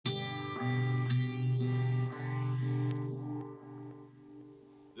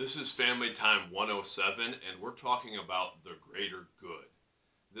This is Family Time 107, and we're talking about the greater good.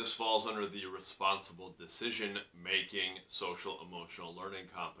 This falls under the responsible decision-making, social emotional learning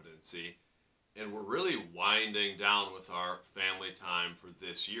competency, and we're really winding down with our family time for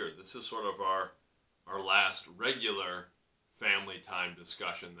this year. This is sort of our last regular family time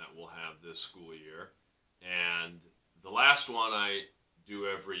discussion that we'll have this school year. And the last one I do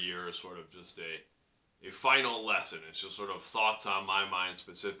every year is sort of just a final lesson. It's just sort of thoughts on my mind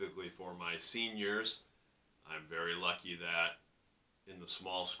specifically for my seniors. I'm very lucky that in the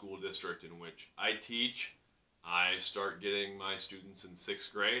small school district in which I teach, I start getting my students in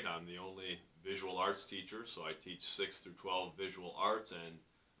 6th grade. I'm the only visual arts teacher, so I teach 6 through 12 visual arts, and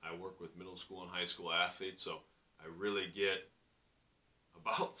I work with middle school and high school athletes, so I really get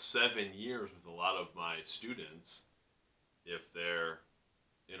about 7 years with a lot of my students if they're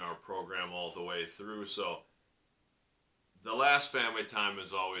in our program all the way through. So the last family time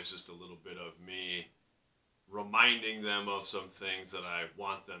is always just a little bit of me reminding them of some things that I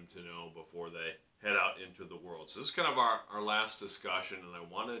want them to know before they head out into the world. So this is kind of our last discussion, and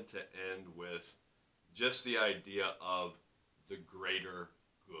I wanted to end with just the idea of the greater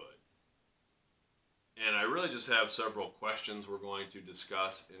good. And I really just have several questions we're going to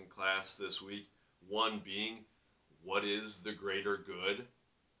discuss in class this week. One being, what is the greater good?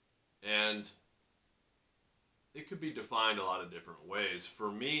 And it could be defined a lot of different ways.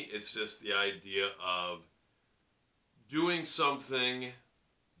 For me, it's just the idea of doing something,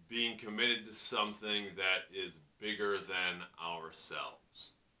 being committed to something that is bigger than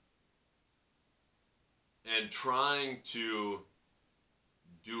ourselves. And trying to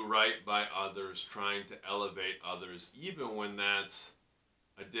do right by others, trying to elevate others, even when that's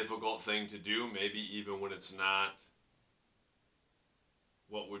a difficult thing to do, maybe even when it's not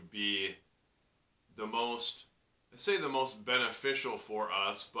what would be the most, I say the most beneficial for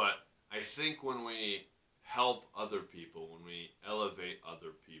us, but I think when we help other people, when we elevate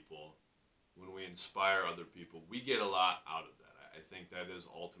other people, when we inspire other people, we get a lot out of that. I think that is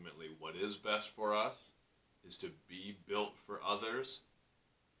ultimately what is best for us, is to be built for others.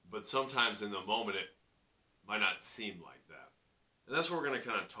 But sometimes in the moment it might not seem like that. And that's what we're going to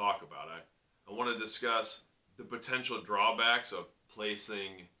kind of talk about. I want to discuss the potential drawbacks of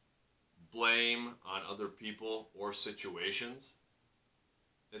placing blame on other people or situations.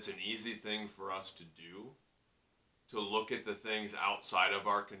 It's an easy thing for us to do, to look at the things outside of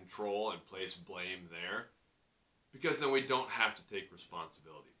our control and place blame there, because then we don't have to take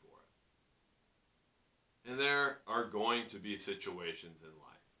responsibility for it. And there are going to be situations in life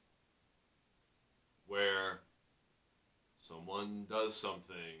where someone does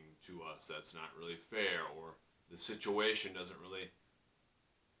something to us that's not really fair, or the situation doesn't really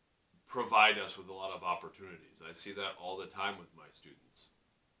provide us with a lot of opportunities. I see that all the time with my students.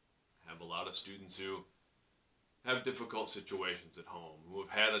 I have a lot of students who have difficult situations at home, who have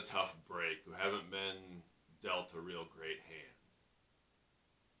had a tough break, who haven't been dealt a real great hand.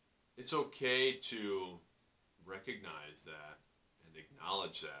 It's okay to recognize that and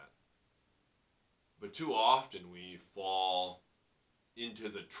acknowledge that. But too often we fall into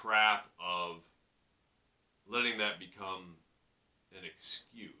the trap of letting that become an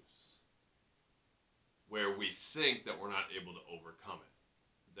excuse, where we think that we're not able to overcome it.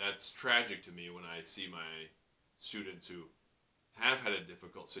 That's tragic to me when I see my students who have had a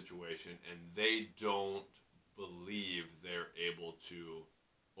difficult situation and they don't believe they're able to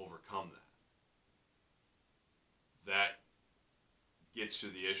overcome that. That gets to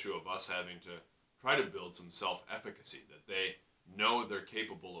the issue of us having to try to build some self-efficacy, that they know they're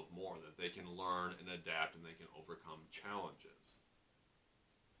capable of more, that they can learn and adapt and they can overcome challenges.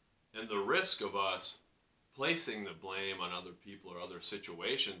 And the risk of us placing the blame on other people or other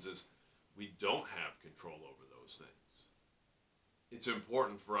situations is we don't have control over those things. It's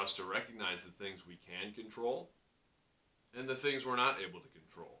important for us to recognize the things we can control and the things we're not able to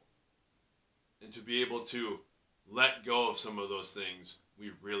control, and to be able to let go of some of those things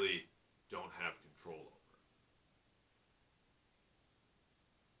we really don't have control over.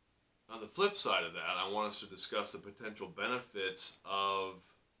 On the flip side of that, I want us to discuss the potential benefits of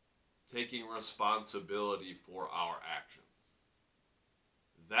taking responsibility for our actions.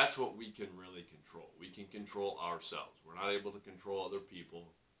 That's what we can really control. We can control ourselves. We're not able to control other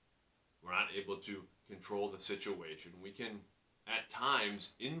people. We're not able to control the situation. We can, at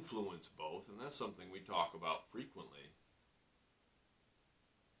times, influence both, and that's something we talk about frequently.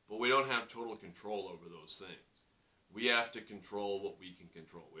 But we don't have total control over those things. We have to control what we can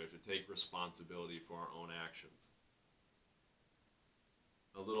control. We have to take responsibility for our own actions.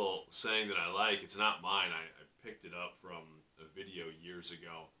 A little saying that I like, it's not mine, I picked it up from a video years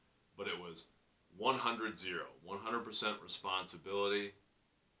ago, but it was 100-0, 100% responsibility,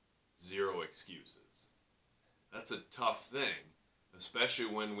 0 excuses. That's a tough thing,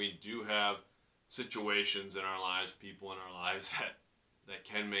 especially when we do have situations in our lives, people in our lives that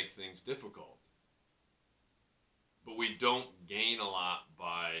can make things difficult. But we don't gain a lot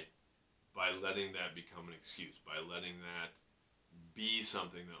by letting that become an excuse, by letting that be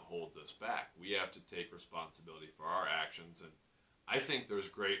something that holds us back. We have to take responsibility for our actions, and I think there's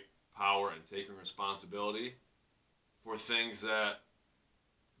great power in taking responsibility for things that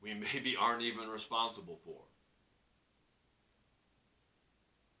we maybe aren't even responsible for.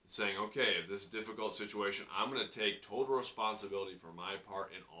 Saying, okay, if this is a difficult situation, I'm going to take total responsibility for my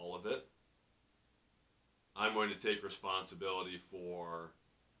part in all of it. I'm going to take responsibility for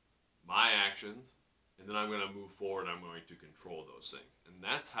my actions, and then I'm going to move forward. I'm going to control those things. And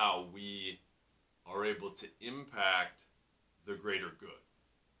that's how we are able to impact the greater good.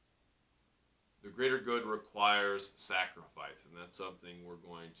 The greater good requires sacrifice, and that's something we're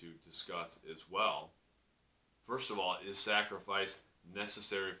going to discuss as well. First of all, is sacrifice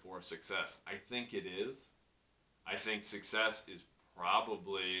necessary for success? I think it is. I think success is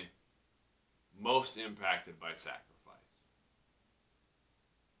probably most impacted by sacrifice.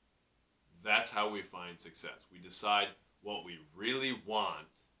 That's how we find success. We decide what we really want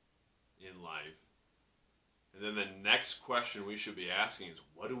in life, and then the next question we should be asking is,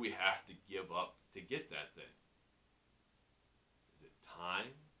 what do we have to give up to get that thing? Is it time?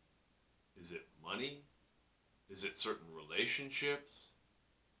 Is it money? Is it certain relationships?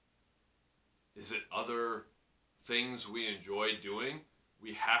 Is it other things we enjoy doing?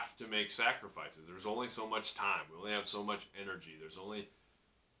 We have to make sacrifices. There's only so much time. We only have so much energy. There's only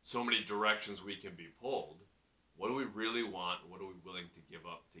so many directions we can be pulled. What do we really want? What are we willing to give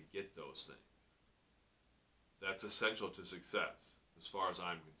up to get those things? That's essential to success, as far as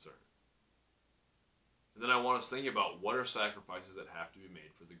I'm concerned. And then I want us thinking about what are sacrifices that have to be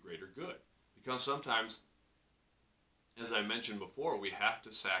made for the greater good. Because sometimes, as I mentioned before, we have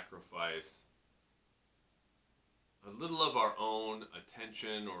to sacrifice a little of our own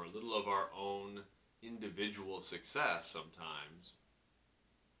attention or a little of our own individual success sometimes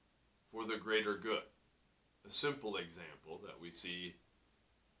for the greater good. A simple example that we see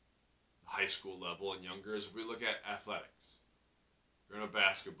high school level and younger is if we look at athletics. You're in a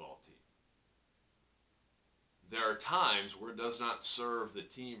basketball team. There are times where it does not serve the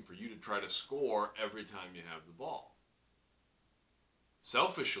team for you to try to score every time you have the ball.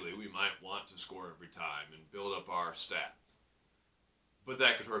 Selfishly, we might want to score every time and build up our stats. But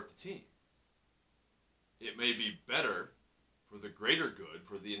that could hurt the team. It may be better for the greater good,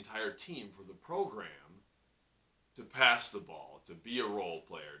 for the entire team, for the program, to pass the ball, to be a role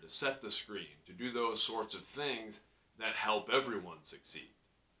player, to set the screen, to do those sorts of things that help everyone succeed.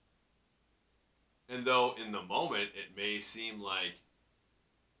 And though in the moment it may seem like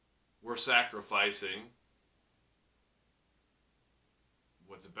we're sacrificing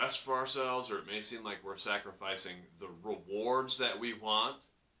what's best for ourselves, or it may seem like we're sacrificing the rewards that we want,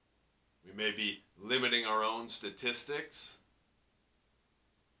 we may be limiting our own statistics,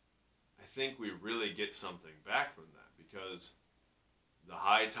 I think we really get something back from that, because the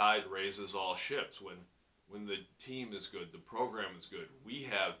high tide raises all ships. When the team is good, the program is good, we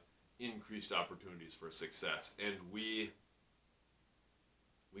have increased opportunities for success, and we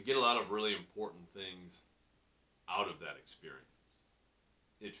get a lot of really important things out of that experience.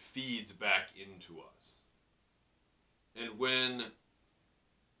 It feeds back into us. And when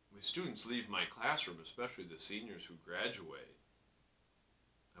students leave my classroom, especially the seniors who graduate,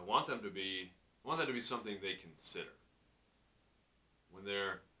 I want that to be something they consider when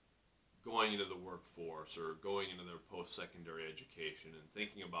they're going into the workforce or going into their post-secondary education and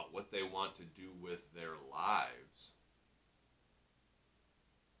thinking about what they want to do with their lives.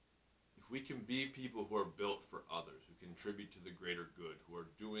 If we can be people who are built for others, who contribute to the greater good, who are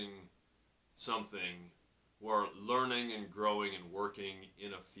doing something, who are learning and growing and working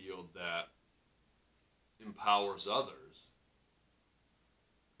in a field that empowers others,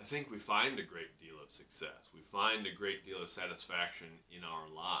 I think we find a great deal of success. We find a great deal of satisfaction in our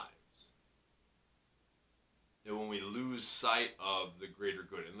lives. And when we lose sight of the greater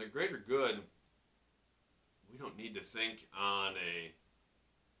good, and the greater good, we don't need to think on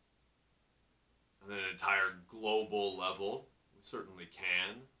an entire global level. We certainly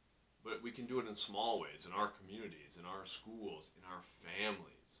can, but we can do it in small ways, in our communities, in our schools, in our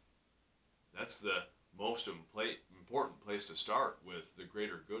families. That's the most important place to start with the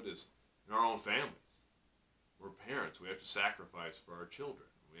greater good, is in our own families. We're parents. We have to sacrifice for our children.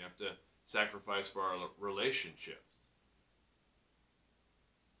 We have to sacrifice for our relationships.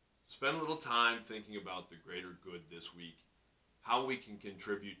 spend a little time thinking about the greater good this week, how we can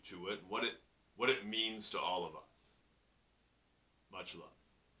contribute to it, what it means to all of us. Much love.